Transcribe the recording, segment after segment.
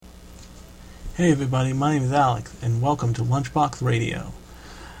Hey everybody, my name is Alex, and welcome to Lunchbox Radio.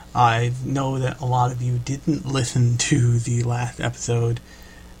 I know that a lot of you didn't listen to the last episode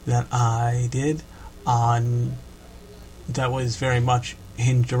that I did on that was very much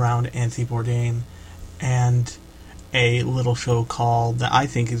hinged around Anthony Bourdain and a little show called that I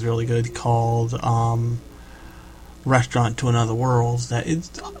think is really good called Restaurant to Another World. That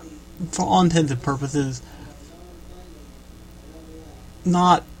is, for all intents and purposes,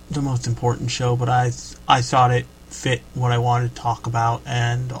 not the most important show, but I thought it fit what I wanted to talk about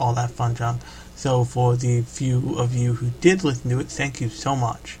and all that fun junk. So for the few of you who did listen to it, thank you so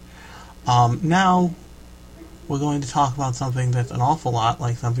much. Now we're going to talk about something that's an awful lot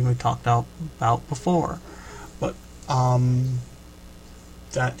like something we talked about before. But that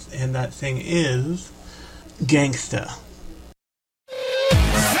thing is Gangsta.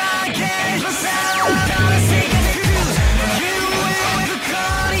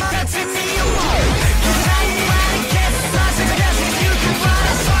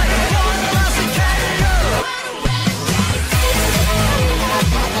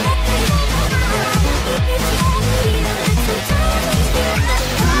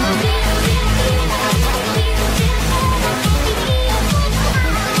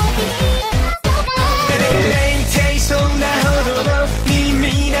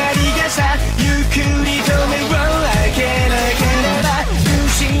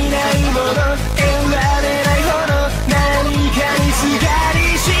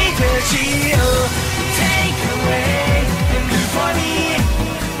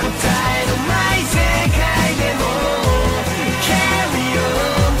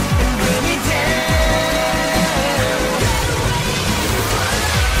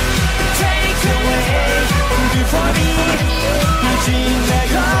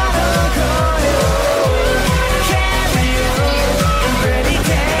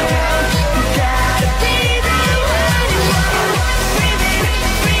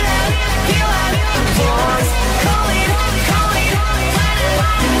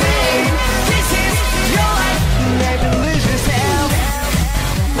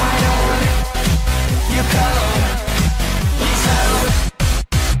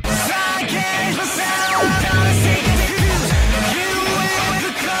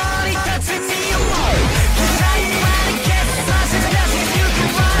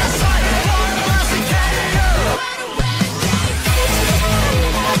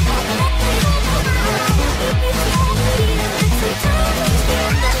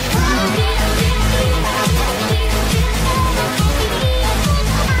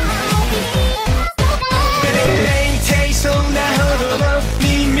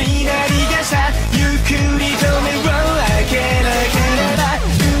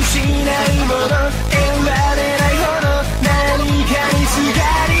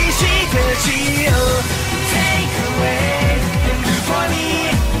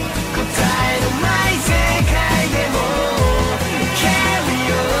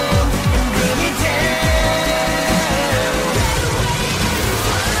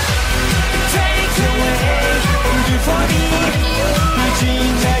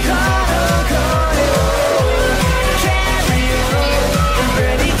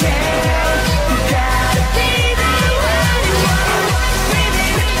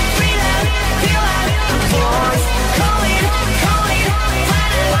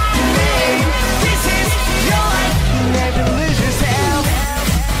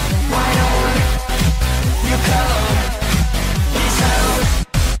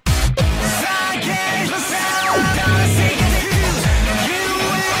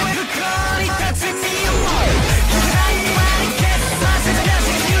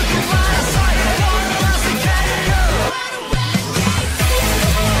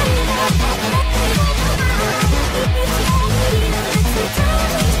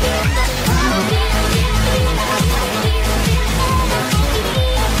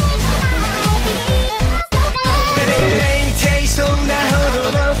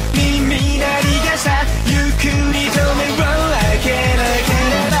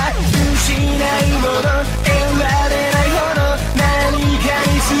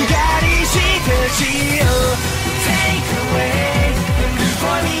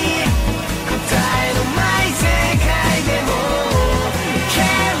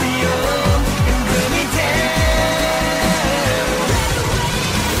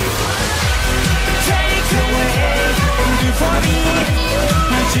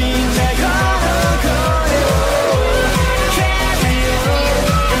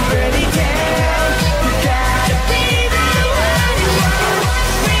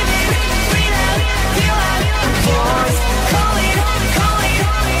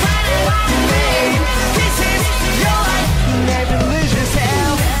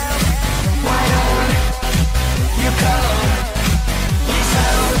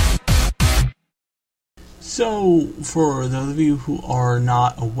 for those of you who are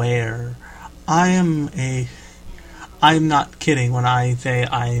not aware, I'm not kidding when I say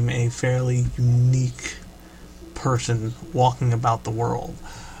I'm a fairly unique person walking about the world.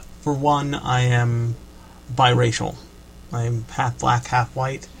 For one, I am biracial. I'm half black, half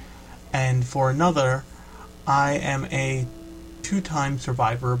white. And for another, I am a 2-time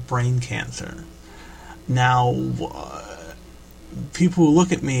survivor of brain cancer. Now, people who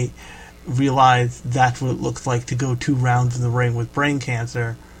look at me realize that's what it looks like to go 2 rounds in the ring with brain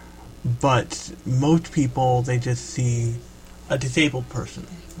cancer, but most people, they just see a disabled person,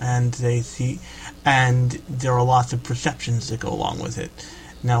 and there are lots of perceptions that go along with it.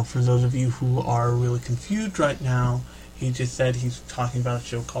 Now, for those of you who are really confused right now, he just said he's talking about a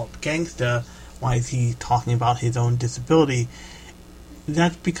show called Gangsta. Why is he talking about his own disability?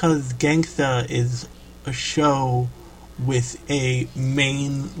 That's because Gangsta is a show with a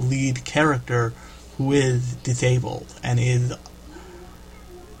main lead character who is disabled, and is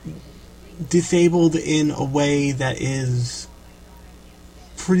disabled in a way that is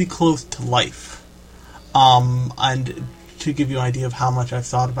pretty close to life. And to give you an idea of how much I've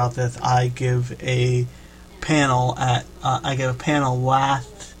thought about this, I gave a panel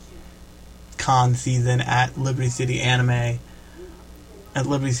last con season at Liberty City Anime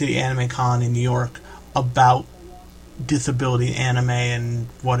Con in New York about disability anime and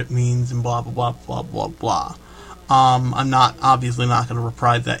what it means and blah blah blah blah blah blah. I'm obviously not going to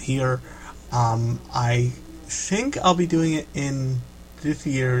reprise that here. I think I'll be doing it in this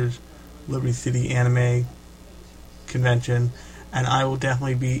year's Liberty City Anime Convention, and I will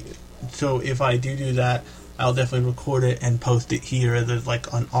definitely be. So if I do that, I'll definitely record it and post it here as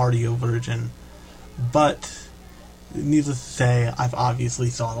like an audio version. But needless to say, I've obviously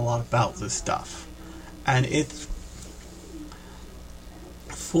thought a lot about this stuff, and it's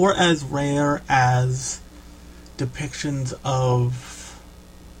for as rare as depictions of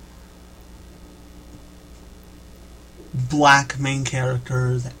black main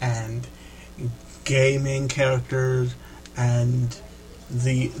characters and gay main characters and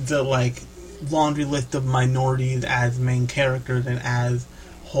the like laundry list of minorities as main characters and as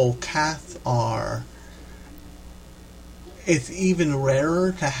whole casts are. It's even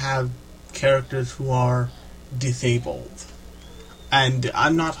rarer to have characters who are disabled. And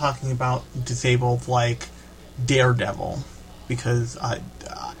I'm not talking about disabled like Daredevil, because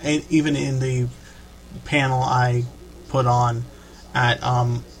even in the panel I put on at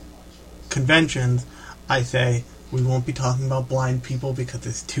conventions, I say we won't be talking about blind people because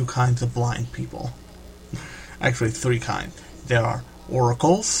there's 2 kinds of blind people. Actually, 3 kinds. There are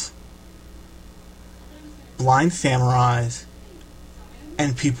oracles, blind samurais,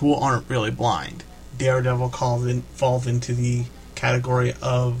 and people who aren't really blind. Daredevil falls into the category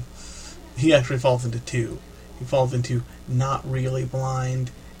of... He actually falls into 2. He falls into not really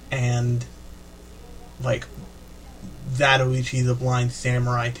blind and like Zatoichi the blind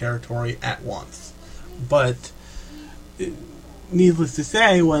samurai territory at once. But needless to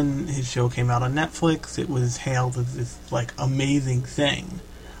say, when his show came out on Netflix, it was hailed as this like amazing thing.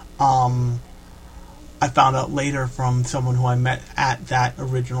 I found out later from someone who I met at that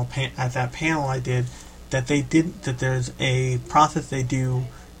original at that panel I did that there's a process they do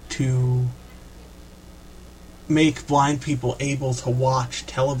to make blind people able to watch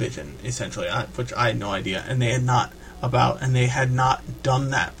television, essentially, which I had no idea, and they had not done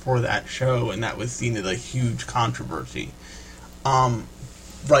that for that show, and that was seen as a huge controversy,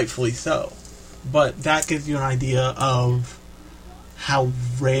 rightfully so. But that gives you an idea of how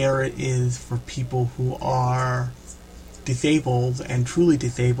rare it is for people who are disabled and truly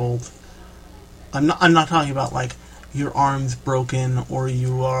disabled. I'm not talking about like your arm's broken or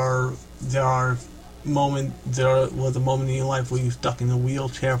there was a moment in your life where you're stuck in a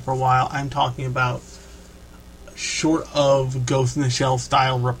wheelchair for a while. I'm talking about short of Ghost in the Shell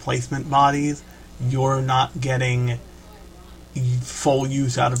style replacement bodies, you're not getting full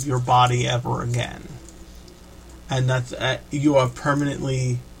use out of your body ever again. And that's you are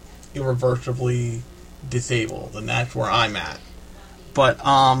permanently, irreversibly disabled, and that's where I'm at. But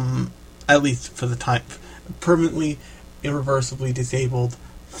at least for the time, permanently, irreversibly disabled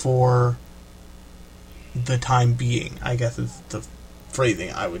for the time being, I guess is the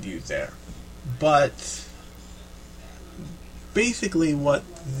phrasing I would use there. But basically what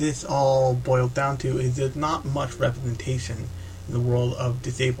this all boils down to is there's not much representation in the world of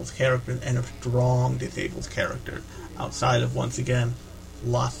disabled characters and of strong disabled characters outside of, once again,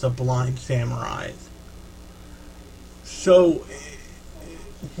 lots of blind samurais. So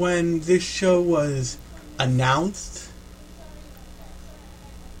when this show was announced,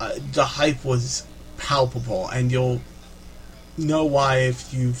 the hype was palpable, and you'll know why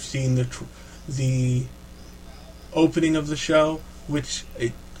if you've seen the opening of the show, which,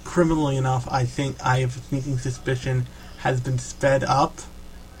 criminally enough, I have a sneaking suspicion has been sped up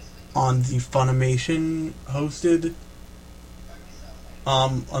on the Funimation hosted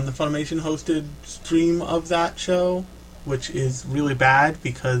stream of that show, which is really bad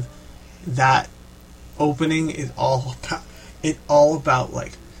because that opening is all about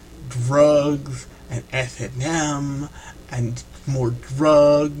like drugs and S&M and more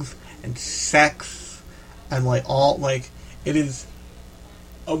drugs and sex and it is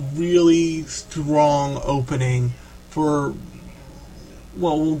a really strong opening for,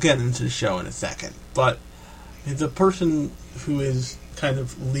 well, we'll get into the show in a second, but the person who is kind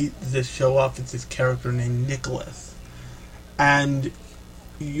of lead this show up is this character named Nicholas, and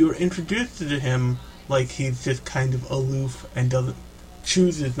you're introduced to him like he's just kind of aloof and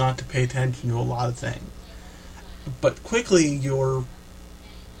chooses not to pay attention to a lot of things, but quickly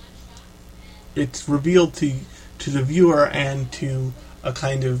it's revealed to the viewer and to a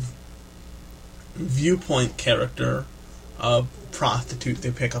kind of viewpoint character, a prostitute they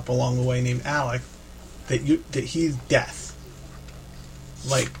pick up along the way named Alex, that he's deaf,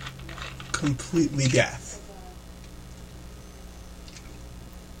 like completely deaf,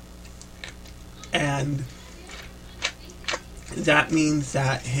 and that means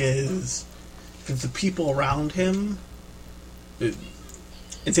that the people around him,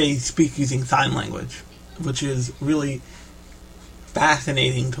 they speak using sign language, which is really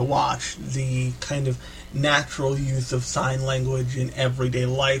fascinating to watch, the kind of natural use of sign language in everyday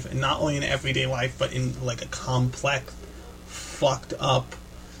life, and not only in everyday life, but in like a complex, fucked up,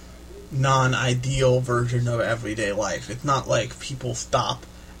 non-ideal version of everyday life. It's not like people stop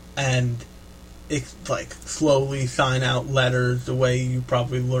and it's like slowly sign out letters the way you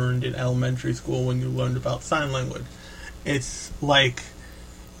probably learned in elementary school when you learned about sign language. It's like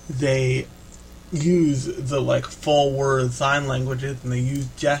they use the like full word sign languages and they use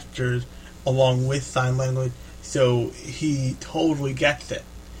gestures along with sign language, so he totally gets it.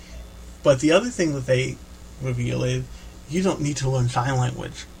 But the other thing that they reveal is you don't need to learn sign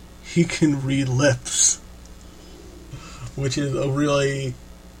language. He can read lips, which is a really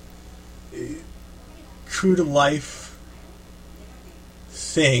true to life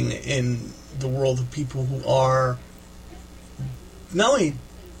thing in the world of people who are not only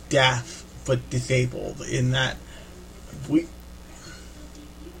deaf but disabled, in that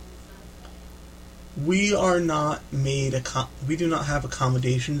we are not made, we do not have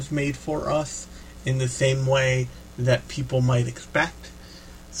accommodations made for us in the same way that people might expect.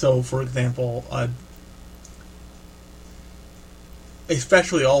 So, for example,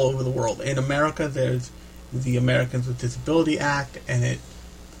 especially all over the world, in America there's the Americans with Disability Act, and it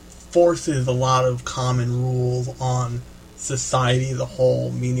forces a lot of common rules on society as a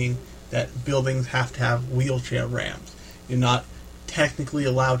whole, meaning that buildings have to have wheelchair ramps. You're not technically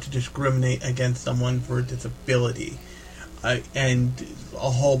allowed to discriminate against someone for a disability, and a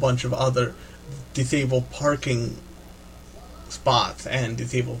whole bunch of other disabled parking spots and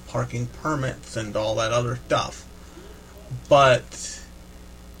disabled parking permits and all that other stuff. But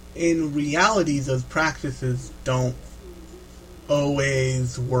in reality, those practices don't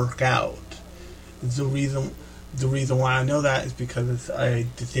always work out. The reason why I know that is because it's a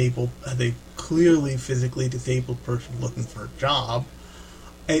clearly physically disabled person looking for a job.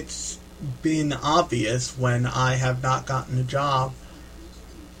 It's been obvious when I have not gotten a job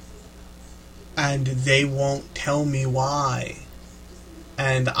and they won't tell me why.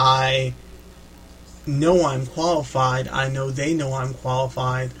 And I know I'm qualified. I know they know I'm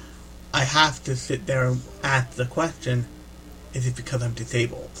qualified. I have to sit there and ask the question, is it because I'm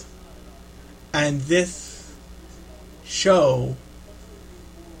disabled? And this show,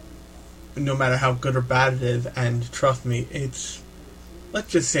 no matter how good or bad it is, and trust me, let's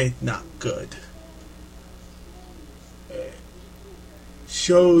just say it's not good,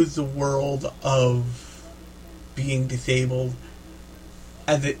 shows the world of being disabled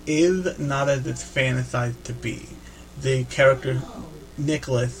as it is, not as it's fantasized to be. The character,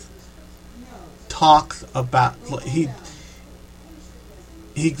 Nicholas, talks about, he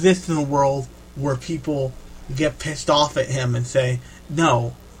exists in a world where people get pissed off at him and say,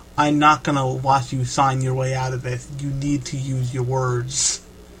 no, I'm not going to watch you sign your way out of this. You need to use your words.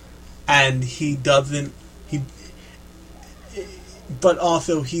 And he doesn't, but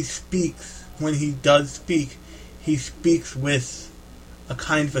also he speaks, when he does speak, he speaks with a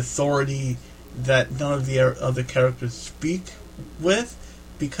kind of authority that none of the other characters speak with,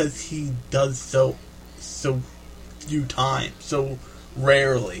 because he does so few times, so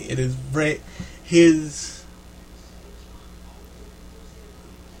rarely. It is his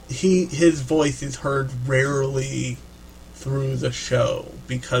voice is heard rarely through the show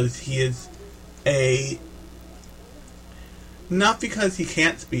because he is not because he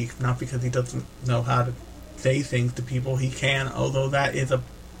can't speak, not because he doesn't know how to say things to people. He can, although that is a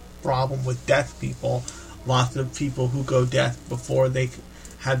problem with deaf people. Lots of people who go deaf before they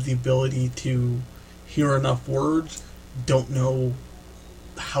have the ability to hear enough words don't know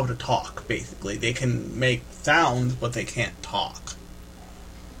how to talk, basically. They can make sounds, but they can't talk.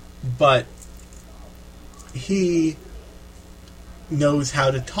 But he knows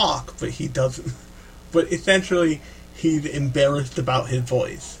how to talk, but he doesn't. But essentially, he's embarrassed about his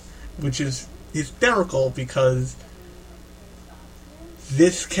voice, which is hysterical because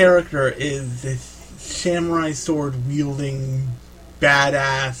this character is this samurai sword wielding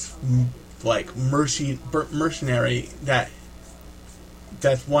badass, like mercenary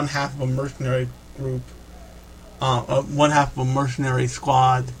that's one half of a mercenary group, one half of a mercenary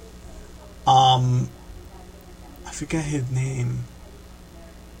squad. I forget his name.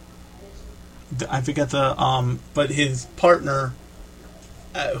 I forget but his partner,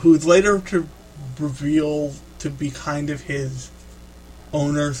 who's later to reveal to be kind of his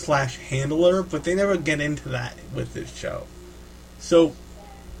owner / handler, but they never get into that with this show. So,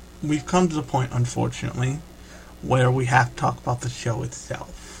 we've come to the point, unfortunately, where we have to talk about the show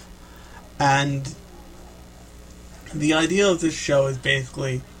itself. And the idea of this show is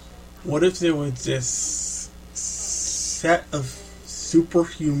basically, what if there was this set of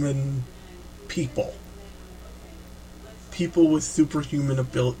superhuman people with superhuman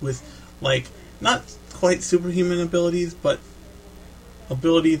ability, with, like, not quite superhuman abilities, but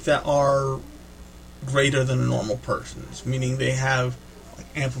abilities that are greater than a normal person's, meaning they have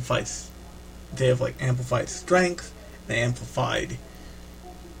amplified strength, they amplified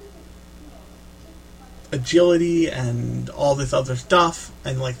agility and all this other stuff,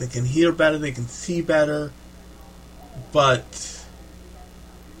 and like they can hear better, they can see better, but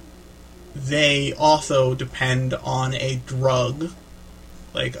they also depend on a drug,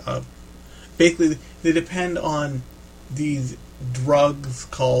 basically they depend on these drugs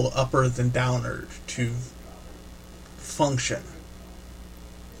called uppers and downers to function.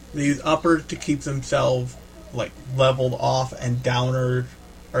 They use uppers to keep themselves leveled off, and downers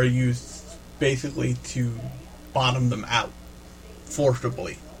are used basically to bottom them out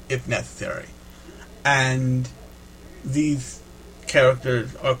forcibly if necessary. And these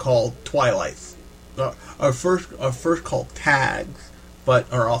characters are called Twilights. Are first called Tags,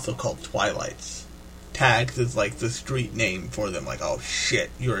 but are also called Twilights. Tags is like the street name for them, like, oh shit,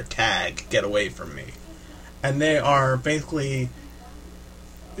 you're a tag, get away from me. And they are basically,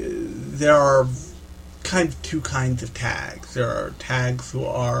 there are kind of two kinds of tags. There are tags who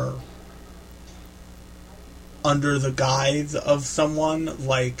are under the guise of someone,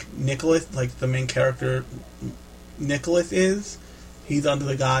 like Nicholas, like the main character Nicholas is. He's under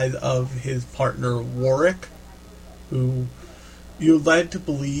the guise of his partner Warwick, who you're led to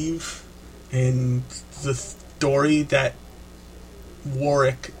believe in the story that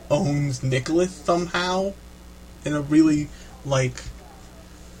Warwick owns Nicholas somehow, in a really,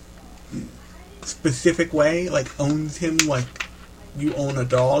 specific way, owns him like you own a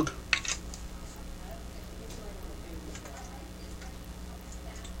dog.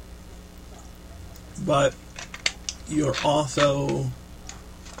 But you're also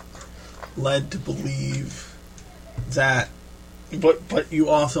led to believe that, but you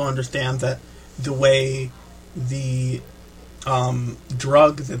also understand that the way the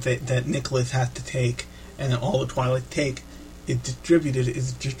drug that Nicholas has to take and all the Twilight take is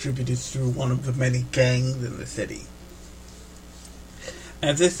distributed through one of the many gangs in the city.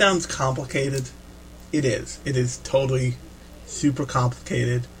 And if this sounds complicated, it is. It is totally super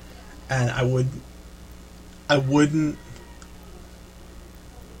complicated, and I wouldn't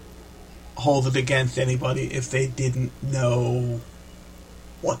hold it against anybody if they didn't know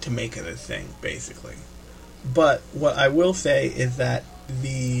what to make of this thing, basically. But what I will say is that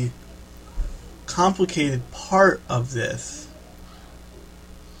the complicated part of this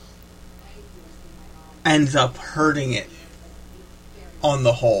ends up hurting it on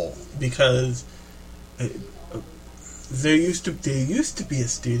the whole, because there used to be a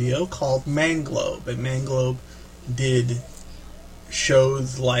studio called Manglobe, and Manglobe did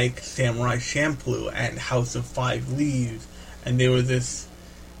shows like Samurai Champloo and House of Five Leaves, and they were this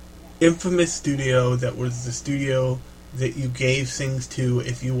infamous studio that was the studio that you gave things to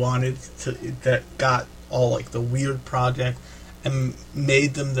if you wanted to, that got all the weird projects and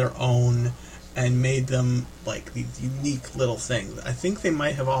made them their own and made them these unique little things. I think they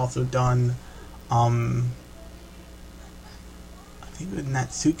might have also done I think it was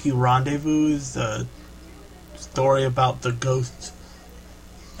Natsuki Rendezvous, the story about the ghost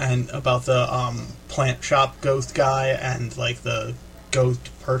and about the plant shop ghost guy and like the ghost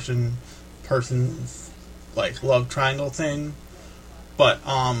person's like love triangle thing. But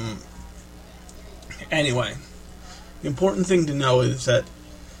anyway, the important thing to know is that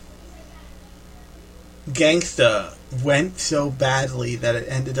Gangsta went so badly that it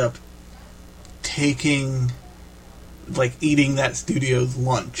ended up eating that studio's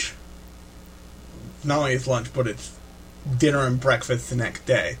lunch. Not only its lunch, but its dinner and breakfast the next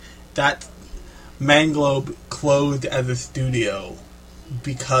day. That Manglobe closed as a studio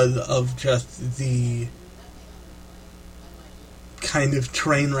because of just the kind of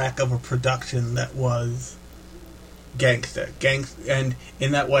train wreck of a production that was Gangsta. And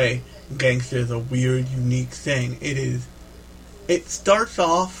in that way, Gangsta is a weird, unique thing. It starts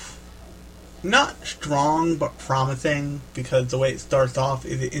off not strong, but promising, because the way it starts off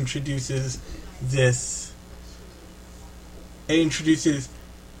is it introduces,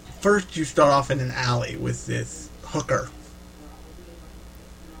 first you start off in an alley with this hooker,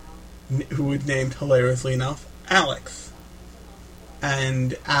 who is named, hilariously enough, Alex.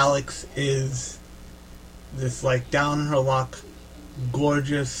 And Alex is this, like, down on her luck,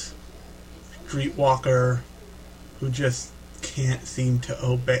 gorgeous streetwalker who just can't seem to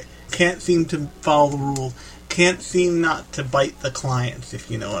follow the rules, can't seem not to bite the clients, if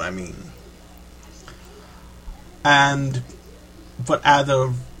you know what I mean. But as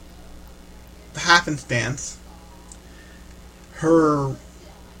a happenstance, her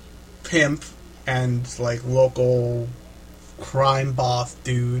pimp and, like, local crime boss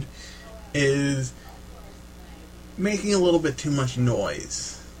dude is making a little bit too much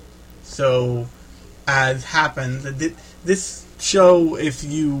noise. So, as happens, this show, if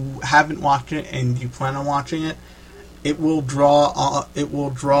you haven't watched it and you plan on watching it, it will draw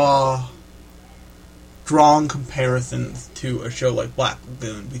strong comparisons to a show like Black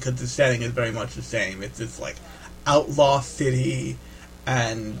Lagoon, because the setting is very much the same. It's this, like, outlaw city,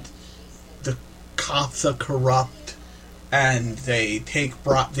 and the cops are corrupt, and they take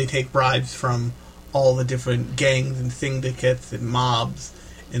bribes from all the different gangs and syndicates and mobs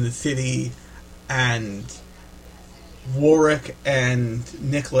in the city, and Warwick and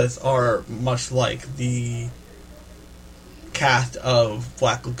Nicholas are much like the cast of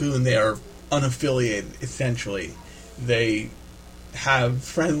Black Lagoon. They are unaffiliated, essentially. They have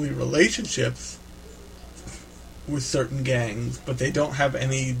friendly relationships with certain gangs, but they don't have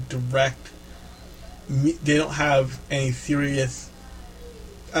any serious,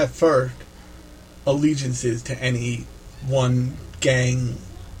 at first, allegiances to any one gang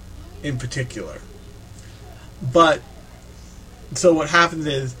in particular. But, so what happens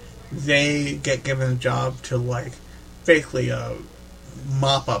is, they get given a job to, like, basically a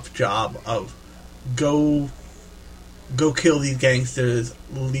mop-up job of go kill these gangsters,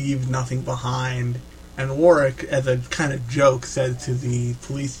 leave nothing behind. And Warwick, as a kind of joke, says to the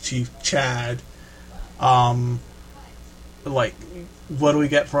police chief, Chad, like, what do we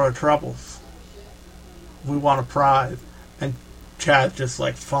get for our troubles? We want a prize. And Chad's just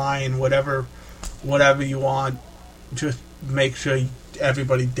like, fine, whatever you want, just make sure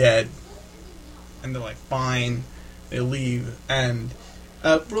everybody's dead. And they're like, fine. They leave. And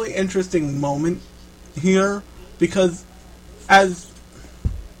a really interesting moment here, because as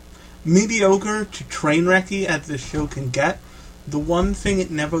mediocre to train wrecky as this show can get, the one thing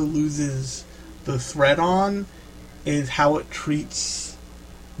it never loses the thread on is how it treats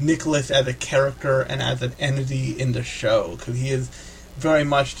Nicholas as a character and as an entity in the show, because he is very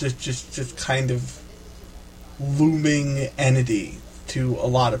much just kind of looming entity to a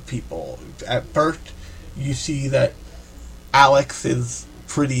lot of people. At first, you see that Alex is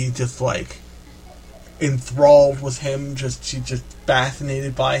pretty just like enthralled with him, she's just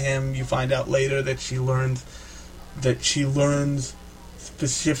fascinated by him. You find out later that she learns the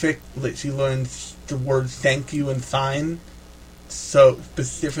word thank you and sign, so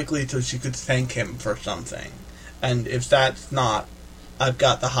specifically so she could thank him for something. And if that's not, I've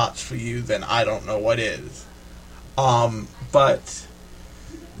got the hots for you, then I don't know what is. But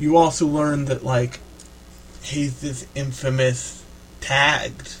you also learn that, like, he's this infamous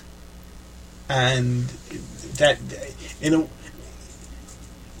tagged, and that in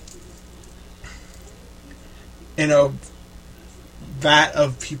a vat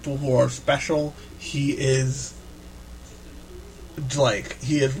of people who are special, he has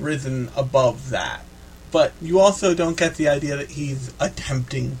risen above that. But you also don't get the idea that he's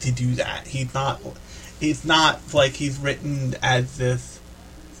attempting to do that. He's not like he's written as this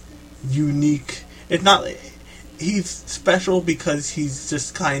unique. It's not. He's special because he's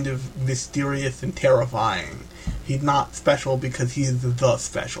just kind of mysterious and terrifying. He's not special because he's the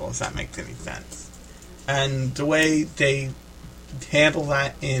special, if that makes any sense. And the way they handle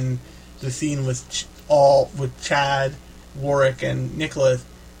that in the scene with Chad, Warwick, and Nicholas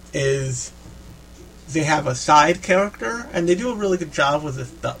is they have a side character, and they do a really good job with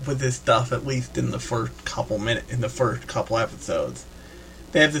this stuff, at least in the first couple episodes.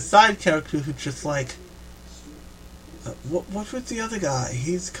 They have the side character who's just like, what's with the other guy?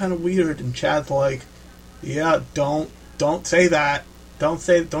 He's kind of weird, and Chad's like, yeah, don't say that.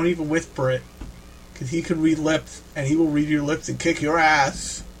 Don't even whisper it, because he can read lips, and he will read your lips and kick your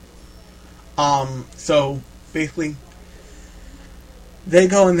ass. So basically, they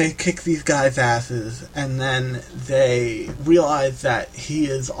go and they kick these guys' asses, and then they realize that he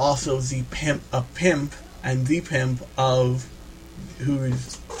is also a pimp, and the pimp of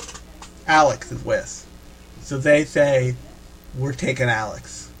who's Alex is with. So they say, we're taking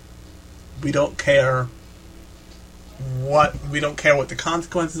Alex. We don't care what the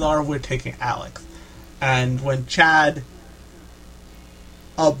consequences are, we're taking Alex. And when Chad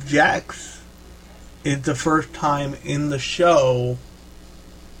objects, it's the first time in the show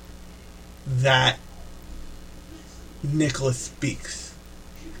that Nicholas speaks.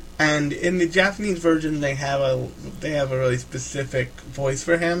 And in the Japanese version, they have a really specific voice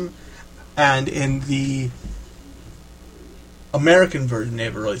for him, and in the American version, they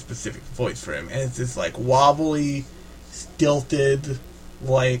have a really specific voice for him, and it's this like wobbly, stilted,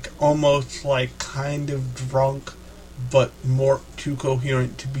 like almost like kind of drunk, but more too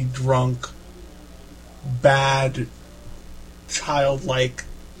coherent to be drunk, bad, childlike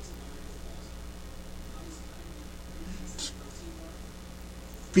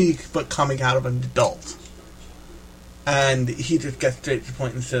speak, but coming out of an adult. And he just gets straight to the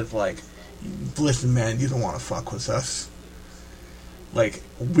point and says, like, listen, man, you don't want to fuck with us. Like,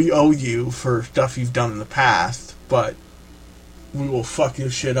 we owe you for stuff you've done in the past, but we will fuck your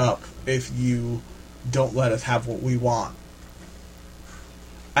shit up if you don't let us have what we want.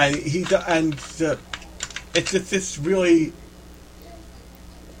 And it's just this really...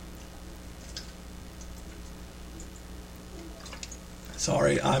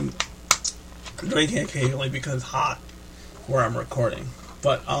 Sorry, I'm drinking occasionally because it's hot where I'm recording.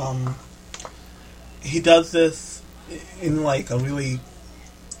 But, he does this in, like, a really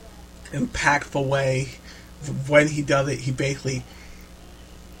impactful way. When he does it, he basically,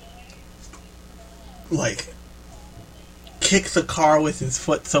 like, kicks the car with his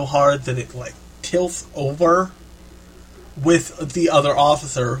foot so hard that it, like, tilts over with the other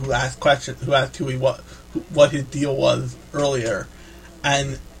officer who asked what his deal was earlier.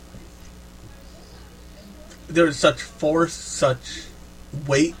 And there's such force, such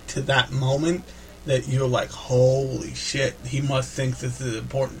weight to that moment that you're like, holy shit, he must think this is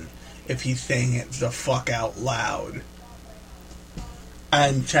important if he's saying it the fuck out loud.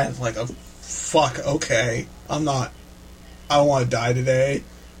 And Chad's like, oh, fuck, okay, I want to die today,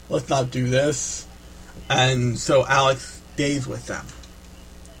 let's not do this. And so Alex stays with them.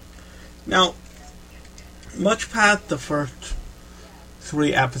 Now, much past the first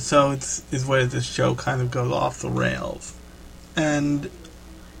 3 episodes is where this show kind of goes off the rails. And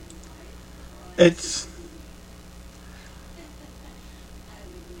it's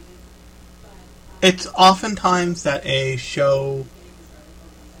oftentimes that a show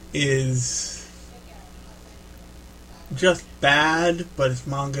is just bad, but its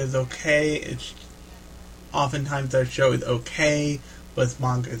manga is okay. It's oftentimes that a show is okay, but its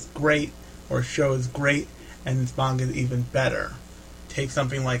manga is great, or a show is great, and its manga is even better. Take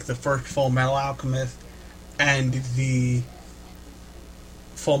something like the first Full Metal Alchemist and the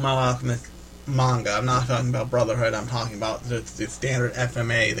Full Metal Alchemist manga. I'm not talking about Brotherhood, I'm talking about the standard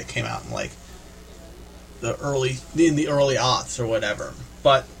FMA that came out in like the early aughts or whatever.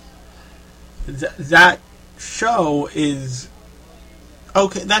 But that show is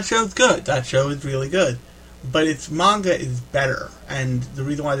okay. That show's good. That show is really good. But its manga is better. And the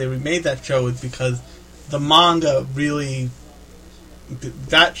reason why they remade that show is because the manga really...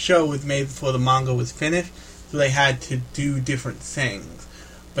 That show was made before the manga was finished, so they had to do different things.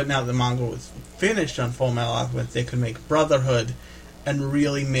 But now the manga was finished on Full Metal Alchemist, they could make Brotherhood and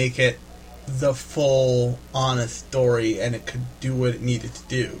really make it the full, honest story, and it could do what it needed to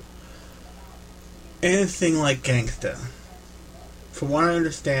do. Anything like Gangsta. From what I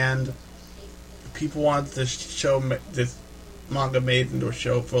understand, people wanted this manga made into a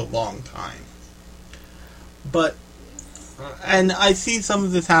show for a long time. But, and I see some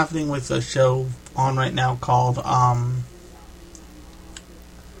of this happening with a show on right now called,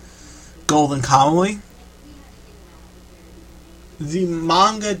 Golden Kamuy, the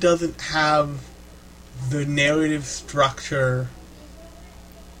manga doesn't have the narrative structure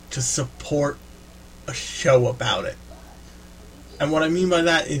to support a show about it. And what I mean by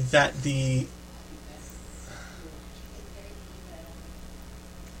that is that the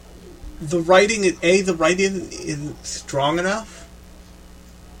writing isn't strong enough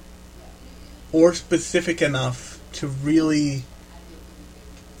or specific enough to really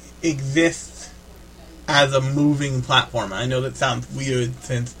exist as a moving platform. I know that sounds weird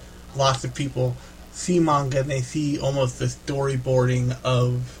since lots of people see manga and they see almost the storyboarding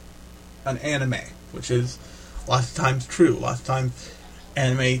of an anime, which is lots of times true. Lots of times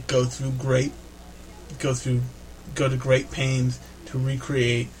anime go to great pains to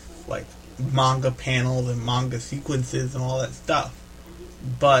recreate like manga panels and manga sequences and all that stuff.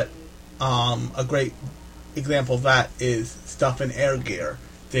 But a great example of that is stuff in Air Gear.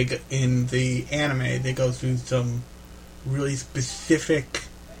 In the anime, they go through some really specific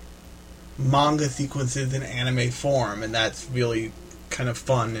manga sequences in anime form, and that's really kind of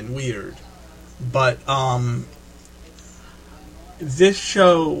fun and weird. But this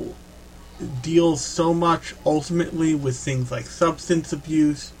show deals so much ultimately with things like substance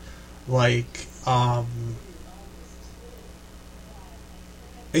abuse, like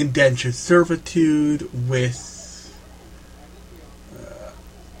indentured servitude, with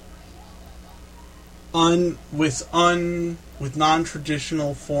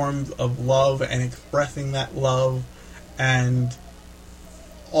non-traditional forms of love and expressing that love, and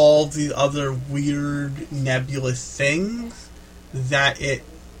all the other weird nebulous things that it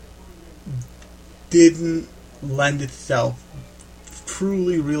didn't lend itself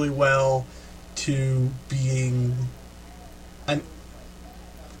truly really well to being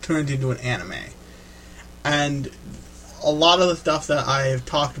turned into an anime. And a lot of the stuff that I have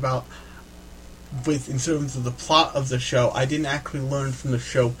talked about in terms of the plot of the show, I didn't actually learn from the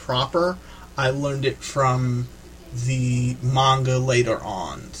show proper. I learned it from the manga later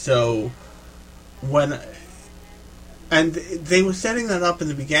on. So and they were setting that up in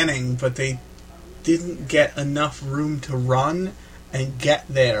the beginning, but they didn't get enough room to run and get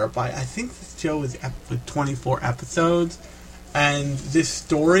there by, I think the show is 24 episodes, and this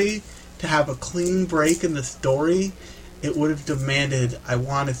story, to have a clean break in the story, it would have demanded, I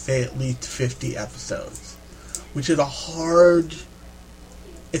want to say, at least 50 episodes, which is a hard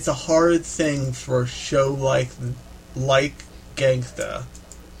thing for a show like Gangsta,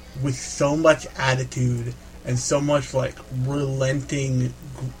 with so much attitude and so much like unrelenting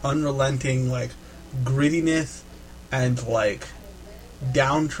like grittiness and like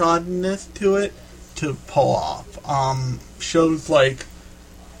downtroddenness to it, to pull off. Shows like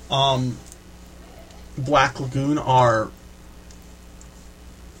Black Lagoon are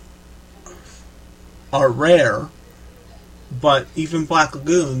rare, but even Black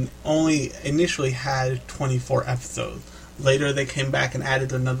Lagoon only initially had 24 episodes. Later they came back and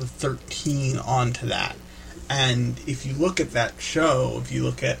added another 13 onto that. And if you look at that show, if you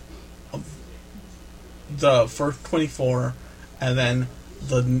look at the first 24 and then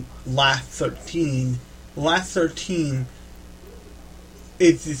the last 13,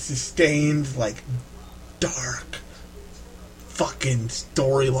 it's a sustained, like, dark fucking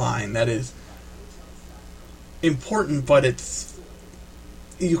storyline that is important, but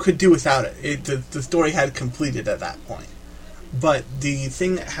you could do without it. The story had completed at that point. But the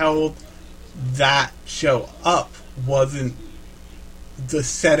thing that held that show up wasn't the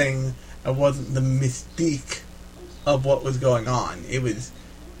setting, it wasn't the mystique of what was going on. It was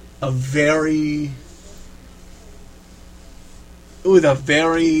a very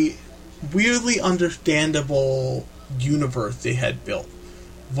weirdly understandable universe they had built.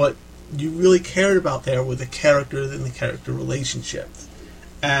 What you really cared about there were the characters and the character relationships.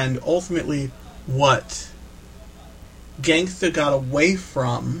 And ultimately, what Gangsta got away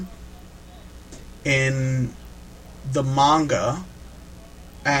from in the manga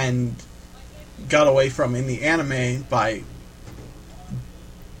and got away from in the anime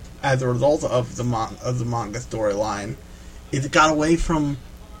as a result of the manga storyline, is it got away from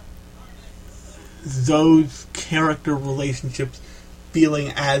those character relationships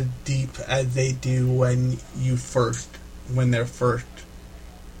feeling as deep as they do when they're first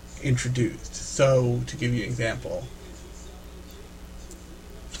introduced. So, to give you an example,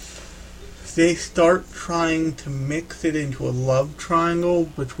 they start trying to mix it into a love triangle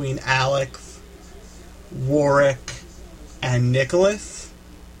between Alex, Warwick, and Nicholas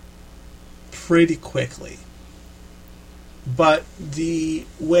pretty quickly. But the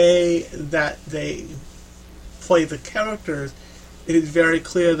way that they play the characters it is very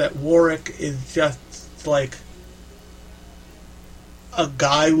clear that Warwick is just like a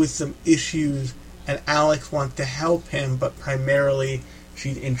guy with some issues, and Alex wants to help him, but primarily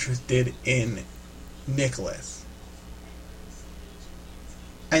she's interested in Nicholas.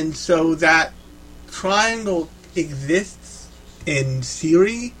 And so that triangle exists in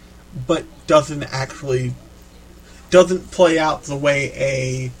theory, but doesn't play out the way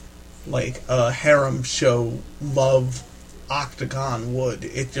a harem show love octagon would.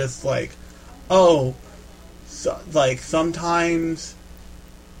 It's just like, sometimes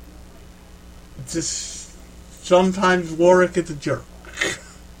Warwick is a jerk.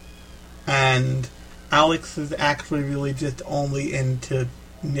 And Alex is actually really just only into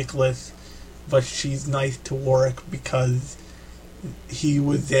Nicholas, but she's nice to Warwick because he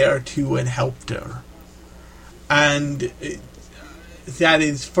was there too and helped her. And that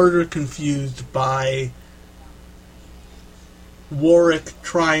is further confused by Warwick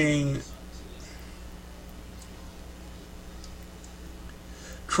trying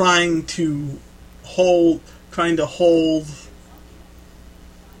to hold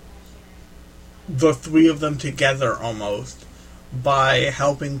the three of them together almost by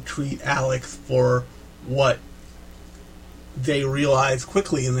helping treat Alex for what they realize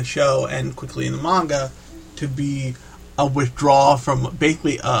quickly in the show and quickly in the manga to be a withdrawal from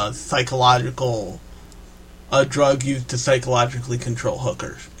basically a drug used to psychologically control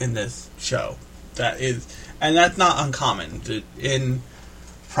hookers in this show. And that's not uncommon. In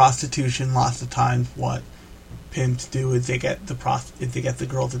prostitution, lots of times what pimps do is they get the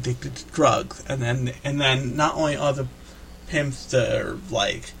girls addicted to drugs, and then not only are the pimps they're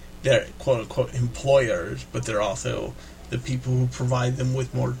quote unquote employers, but they're also the people who provide them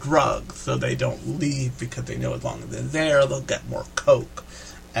with more drugs, so they don't leave because they know as long as they're there, they'll get more coke.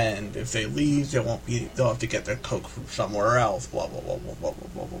 And if they leave, they'll have to get their coke from somewhere else. Blah blah blah blah blah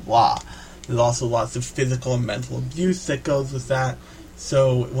blah blah blah. There's also lots of physical and mental abuse that goes with that.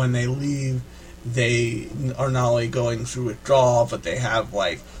 So when they leave, they are not only going through withdrawal, but they have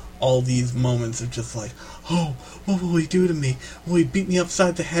all these moments of just oh, what will he do to me? Will he beat me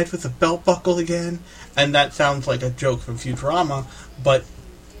upside the head with a belt buckle again? And that sounds like a joke from Futurama, but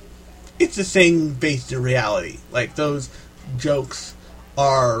it's the same based in reality. Those jokes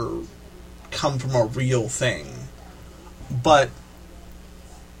come from a real thing. But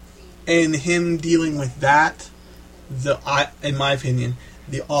in him dealing with that, in my opinion,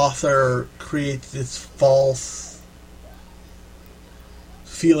 the author creates this false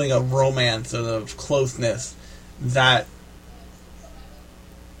feeling of romance and of closeness that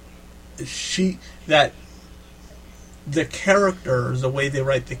the character, the way they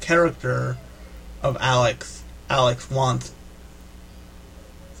write the character of Alex wants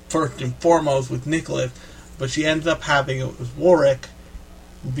first and foremost with Nicholas, but she ends up having it with Warwick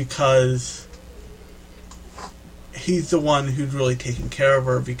because he's the one who's really taking care of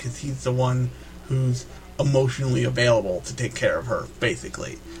her, because he's the one who's emotionally available to take care of her,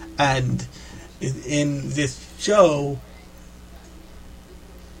 basically. And in this show,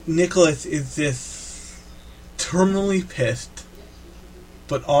 Nicholas is this terminally pissed,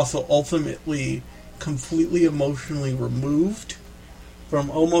 but also ultimately completely emotionally removed from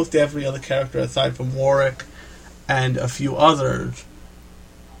almost every other character aside from Warwick and a few others,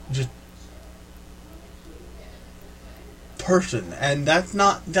 just person. And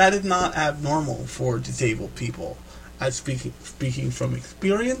that is not abnormal for disabled people. As speaking from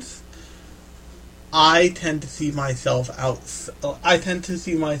experience, I tend to see myself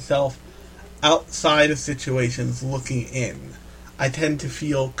outside of situations looking in. I tend to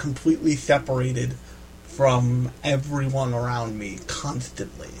feel completely separated from everyone around me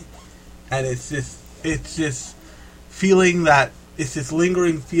constantly. And it's this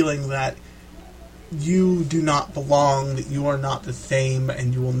lingering feeling that you do not belong, that you are not the same,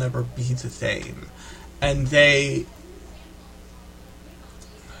 and you will never be the same. And they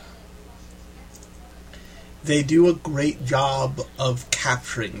do a great job of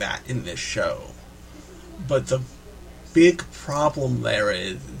capturing that in this show. But the big problem there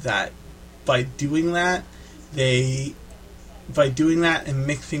is that by doing that and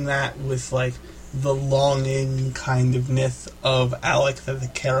mixing that with the longing kind ofness of Alex as a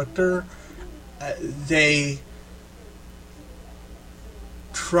character, they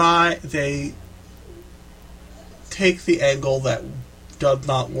take the angle that does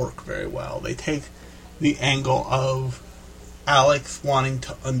not work very well. They take the angle of Alex wanting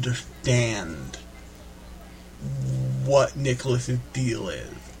to understand what Nicholas's deal is.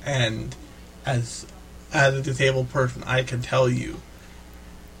 And as a disabled person, I can tell you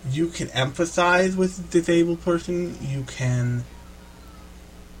can empathize with a disabled person, you can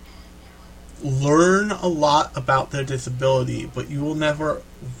learn a lot about their disability, but you will never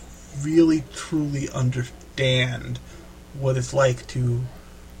really truly understand what it's like to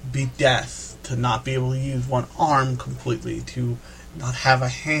be deaf, to not be able to use one arm completely, to not have a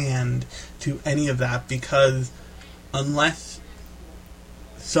hand, to any of that, because unless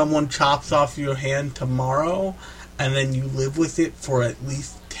someone chops off your hand tomorrow and then you live with it for at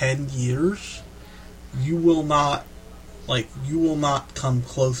least 10 years, you will not come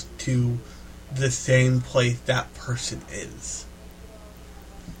close to the same place that person is.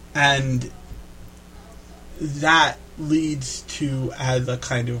 And that leads to, as a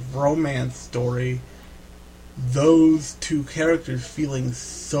kind of romance story, those two characters feeling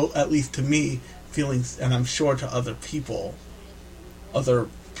so, at least to me, feeling, and I'm sure to other people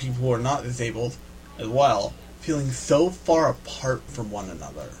who are not disabled as well, feeling so far apart from one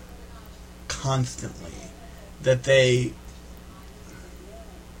another constantly that there's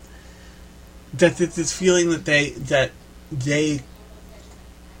this feeling that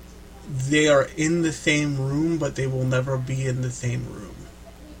they are in the same room, but they will never be in the same room.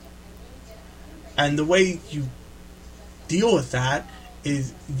 And the way you deal with that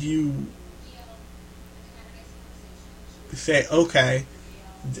is you say, okay,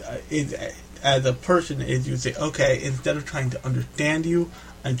 as a person, is you say, okay, instead of trying to understand you,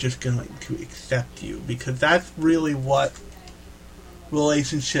 I'm just going to accept you. Because that's really what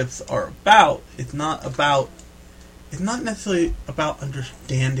relationships are about. It's not necessarily about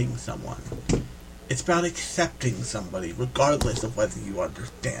understanding someone. It's about accepting somebody, regardless of whether you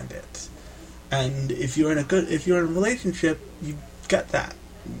understand it. And if you're in a relationship, you get that.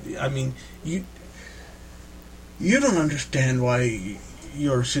 I mean, you don't understand why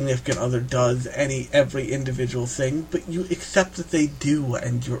your significant other does every individual thing, but you accept that they do,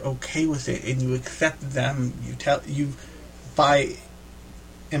 and you're okay with it, and you accept them. By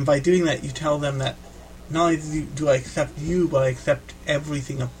doing that, you tell them that not only do I accept you, but I accept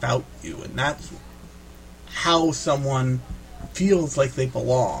everything about you, and that's how someone feels like they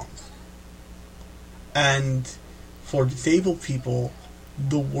belong. And for disabled people,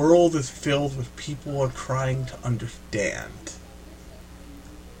 the world is filled with people who are trying to understand.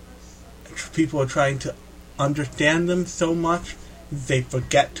 People are trying to understand them so much they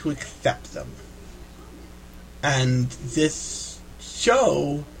forget to accept them. And this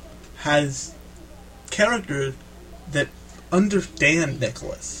show has characters that understand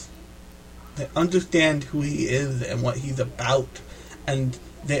Nicholas. They understand who he is and what he's about. And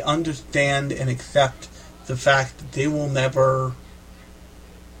they understand and accept the fact that they will never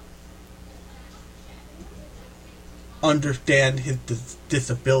understand his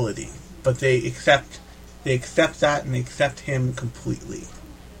disability. But they accept that, and they accept him completely.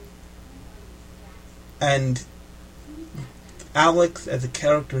 And Alex as a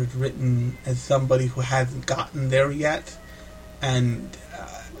character is written as somebody who hasn't gotten there yet, and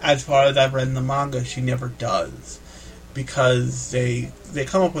as far as I've read in the manga, she never does, because they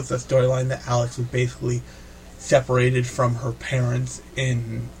come up with a storyline that Alex was basically separated from her parents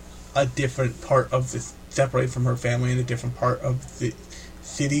in a different part of this, separated from her family in a different part of the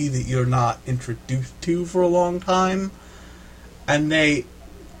city that you're not introduced to for a long time, and they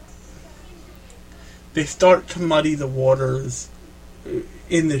start to muddy the waters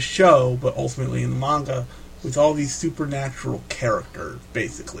in the show, but ultimately in the manga, with all these supernatural characters,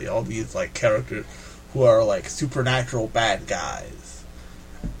 basically. All these, characters who are, supernatural bad guys.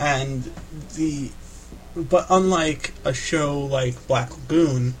 But unlike a show like Black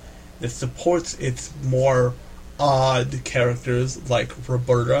Lagoon, that supports its more odd characters, like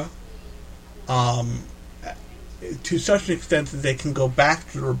Roberta, to such an extent that they can go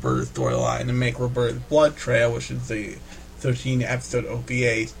back to Roberta's storyline and make Roberta's Blood Trail, which is the 13-episode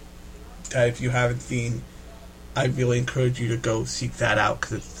OVA. If you haven't seen, I really encourage you to go seek that out,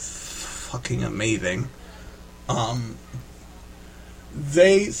 because it's fucking amazing.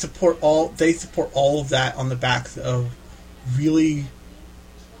 They support all of that on the backs of really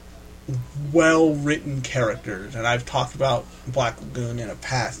well-written characters, and I've talked about Black Lagoon in a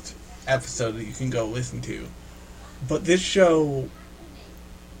past episode that you can go listen to. But this show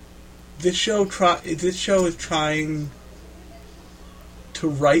is trying to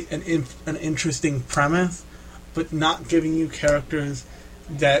write an interesting premise, but not giving you characters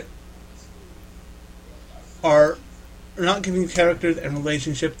that are not giving you characters and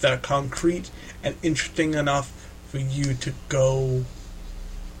relationships that are concrete and interesting enough for you to go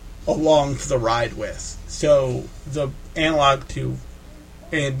along for the ride with. So the analog to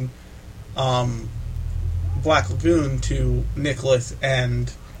in Black Lagoon to Nicholas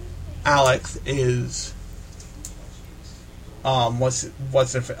and Alex is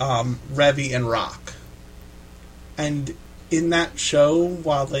Revy and Rock. And in that show,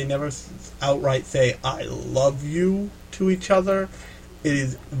 while they never outright say, I love you to each other, it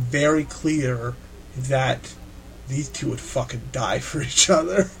is very clear that these two would fucking die for each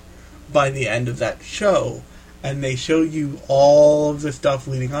other by the end of that show. And they show you all of the stuff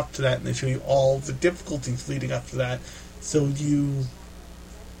leading up to that, and they show you all of the difficulties leading up to that, so you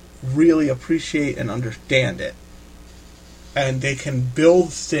really appreciate and understand it. And they can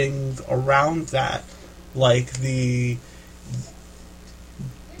build things around that, like the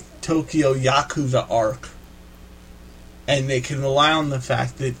Tokyo Yakuza arc, and they can rely on the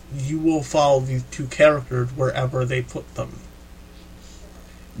fact that you will follow these two characters wherever they put them.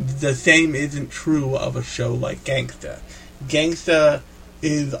 The same isn't true of a show like Gangsta. Gangsta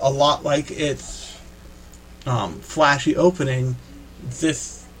is a lot like its flashy opening,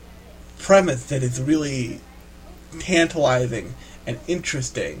 this premise that is really tantalizing and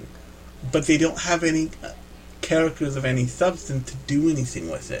interesting, but they don't have any characters of any substance to do anything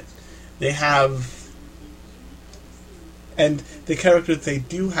with it. They have, and the characters they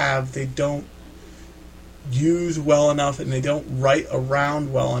do have, they don't use well enough, and they don't write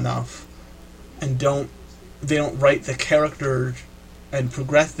around well enough, and they don't write the characters and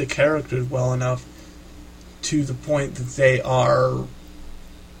progress the characters well enough to the point that they are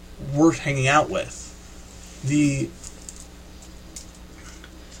worth hanging out with. There's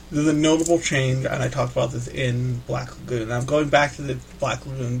a notable change, and I talked about this in Black Lagoon. I'm going back to the Black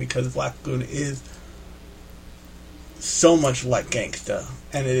Lagoon because Black Lagoon is so much like Gangsta,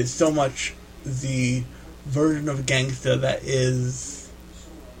 and it is so much the version of Gangsta that is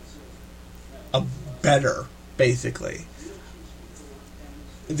a better, basically.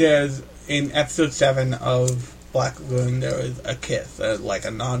 There's, in episode 7 of Black Lagoon, there is a kiss, like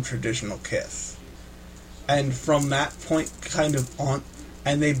a non-traditional kiss. And from that point kind of on,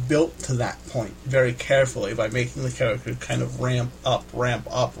 and they built to that point very carefully by making the character kind of ramp up,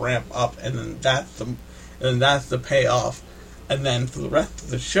 and then that's the payoff. And then for the rest of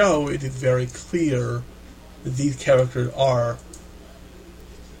the show, it is very clear that these characters are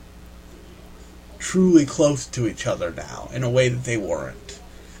truly close to each other now in a way that they weren't.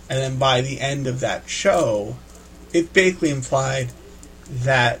 And then by the end of that show, it's basically implied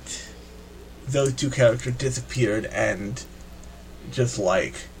that those two characters disappeared and just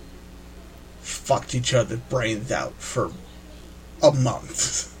like fucked each other's brains out for a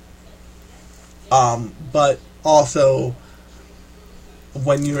month. But also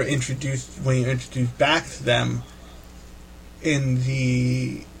when you're introduced back to them in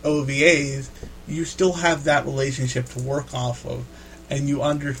the OVAs, you still have that relationship to work off of, and you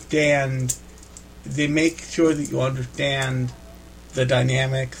understand, they make sure that you understand the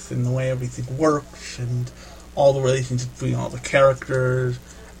dynamics and the way everything works and all the relationships between all the characters,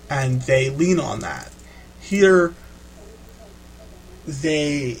 and they lean on that. Here,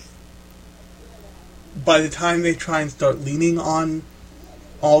 by the time they try and start leaning on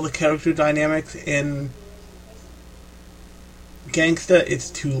all the character dynamics in Gangsta, it's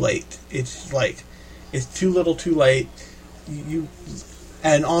too late. It's like, it's too little too late.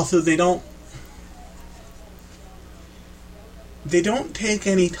 And also they don't take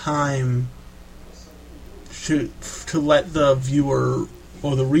any time to let the viewer,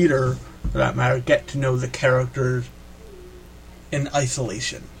 or the reader for that matter, get to know the characters in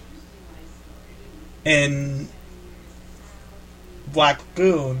isolation. In Black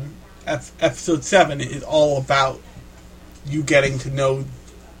Lagoon, episode 7 is all about you getting to know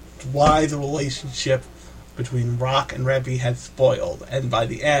why the relationship between Rock and Revy had spoiled, and by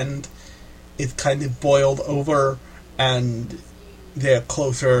the end it's kind of boiled over and they're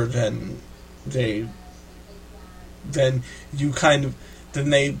closer than they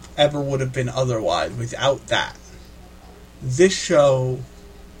ever would have been otherwise without that. This show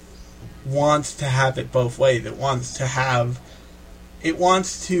wants to have it both ways. It wants to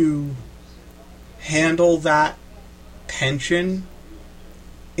handle that tension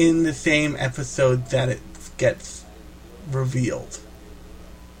in the same episode that it gets revealed.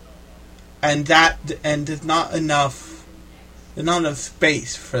 And there's not enough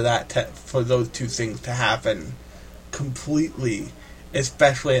space for for those two things to happen completely,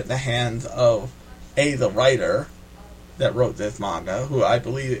 especially at the hands of the writer that wrote this manga, who I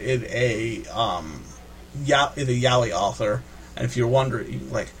believe is a yaoi author. And if you're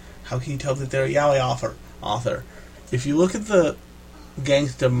wondering, like, how can you tell that they're a yaoi author? If you look at the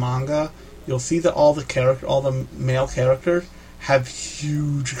Gangsta manga, you'll see that all the male characters have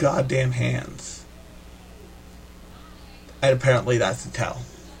huge goddamn hands. And apparently that's the tell.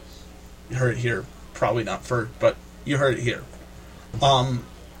 You heard it here. Probably not first, but you heard it here.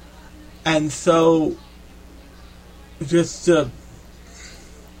 And so, just the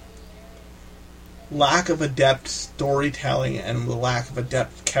lack of adept storytelling and the lack of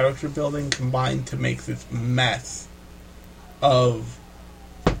adept character building combined to make this mess of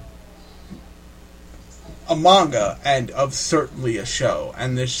a manga and of certainly a show.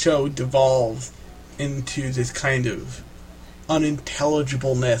 And the show devolves into this kind of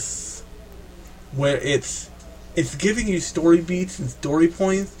unintelligibleness where it's giving you story beats and story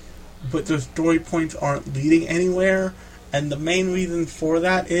points, but those story points aren't leading anywhere, and the main reason for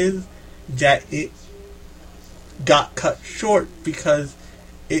that is that it got cut short because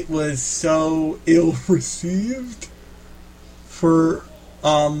it was so ill-received for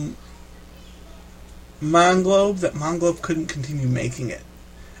Manglobe that Manglobe couldn't continue making it.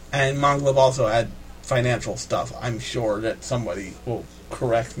 And Manglobe also had financial stuff. I'm sure that somebody will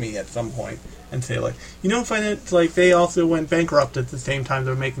correct me at some point and say, like, they also went bankrupt at the same time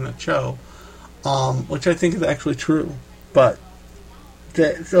they were making that show, which I think is actually true. But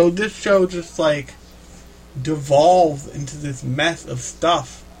so this show just like devolved into this mess of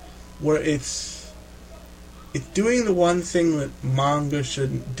stuff where it's doing the one thing that manga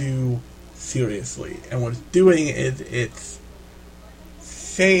shouldn't do seriously, and what it's doing is it's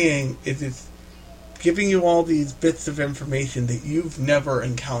giving you all these bits of information that you've never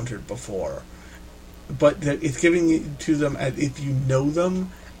encountered before, but it's giving you to them as if you know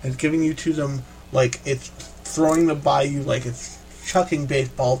them, and it's giving you to them like it's throwing them by you, like it's chucking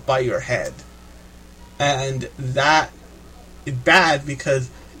baseballs by your head. And that is bad because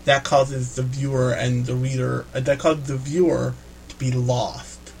that causes the viewer and the reader, that causes the viewer to be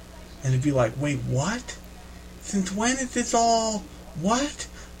lost. And to be like, wait, what? Since when is this all, what?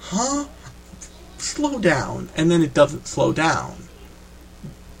 Huh? Slow down. And then it doesn't slow down.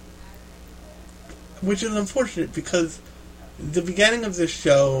 Which is unfortunate because the beginning of this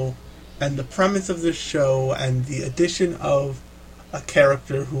show and the premise of this show and the addition of a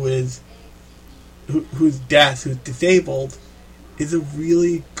character who's disabled is a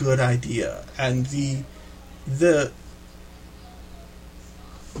really good idea. And there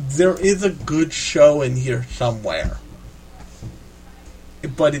is a good show in here somewhere,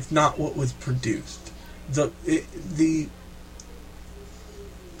 but it's not what was produced. The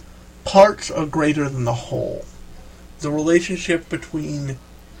parts are greater than the whole. The relationship between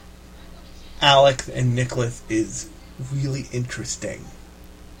Alex and Nicholas is really interesting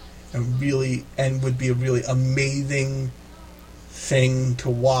and would be a really amazing thing to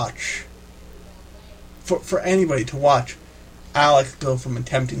watch for anybody to watch. Alex go from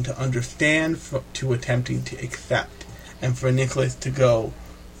attempting to understand to attempting to accept, and for Nicholas to go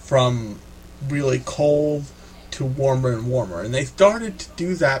from really cold to warmer and warmer. And they started to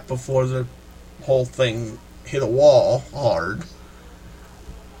do that before the whole thing hit a wall hard.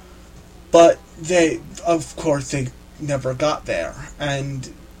 But they never got there.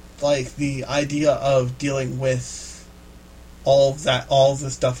 And like the idea of dealing with all of the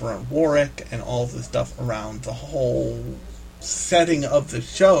stuff around Warwick and all of the stuff around the whole setting of the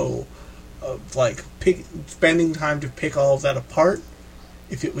show, of like spending time to pick all of that apart,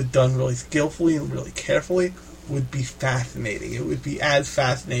 if it was done really skillfully and really carefully, would be fascinating. It would be as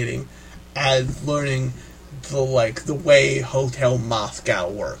fascinating as learning the way Hotel Moscow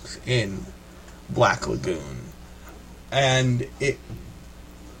works in Black Lagoon. And it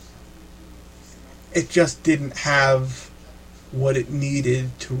just didn't have what it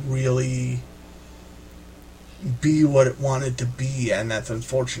needed to really be what it wanted to be, and that's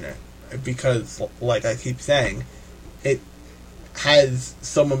unfortunate because, like I keep saying, it has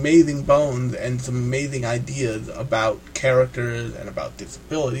some amazing bones and some amazing ideas about characters and about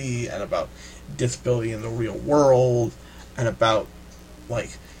disability and about disability in the real world and about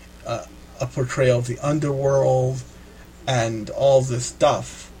a portrayal of the underworld and all this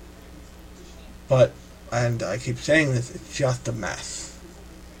stuff. But, and I keep saying this, it's just a mess.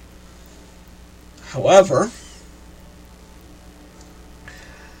 However,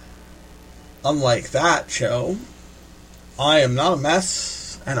 unlike that show, I am not a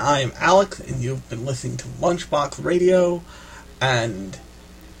mess, and I am Alex, and you've been listening to Lunchbox Radio. And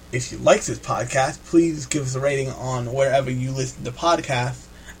if you like this podcast, please give us a rating on wherever you listen to podcasts,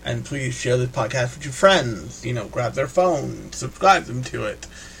 and please share this podcast with your friends. Grab their phone, subscribe them to it,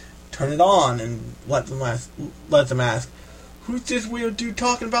 turn it on, and let them ask, who's this weird dude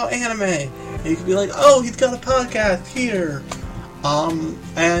talking about anime? And you can be like, oh, he's got a podcast here.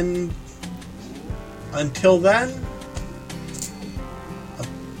 And until then,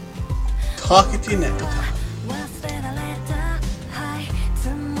 talk to you next time.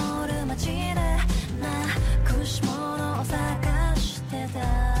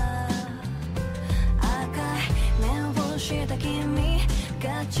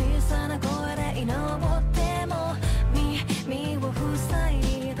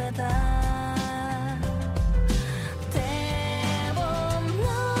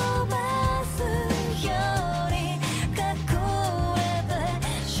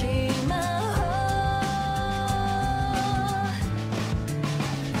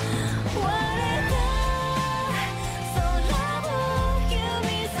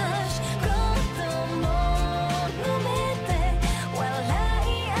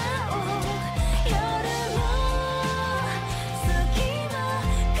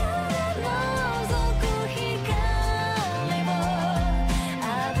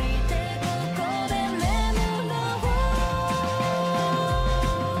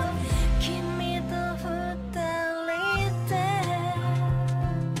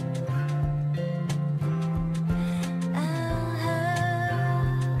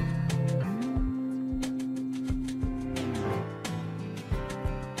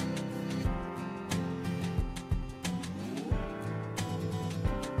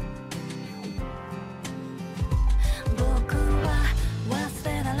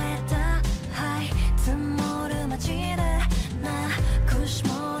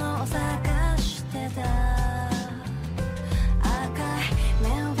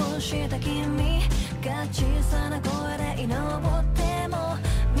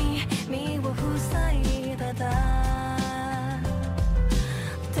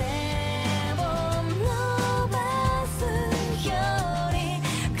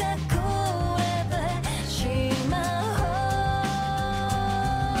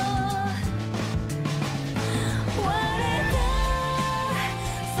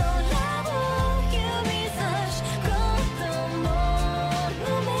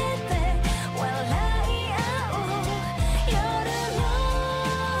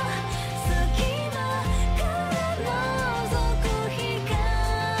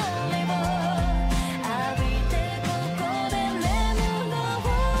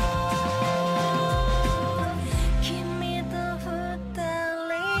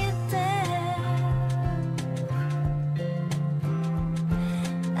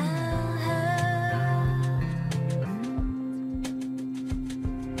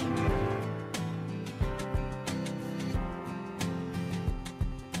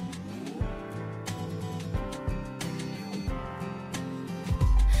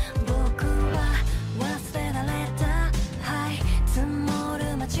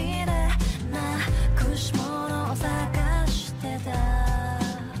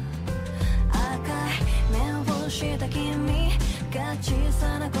 小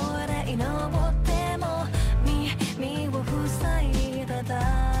さな声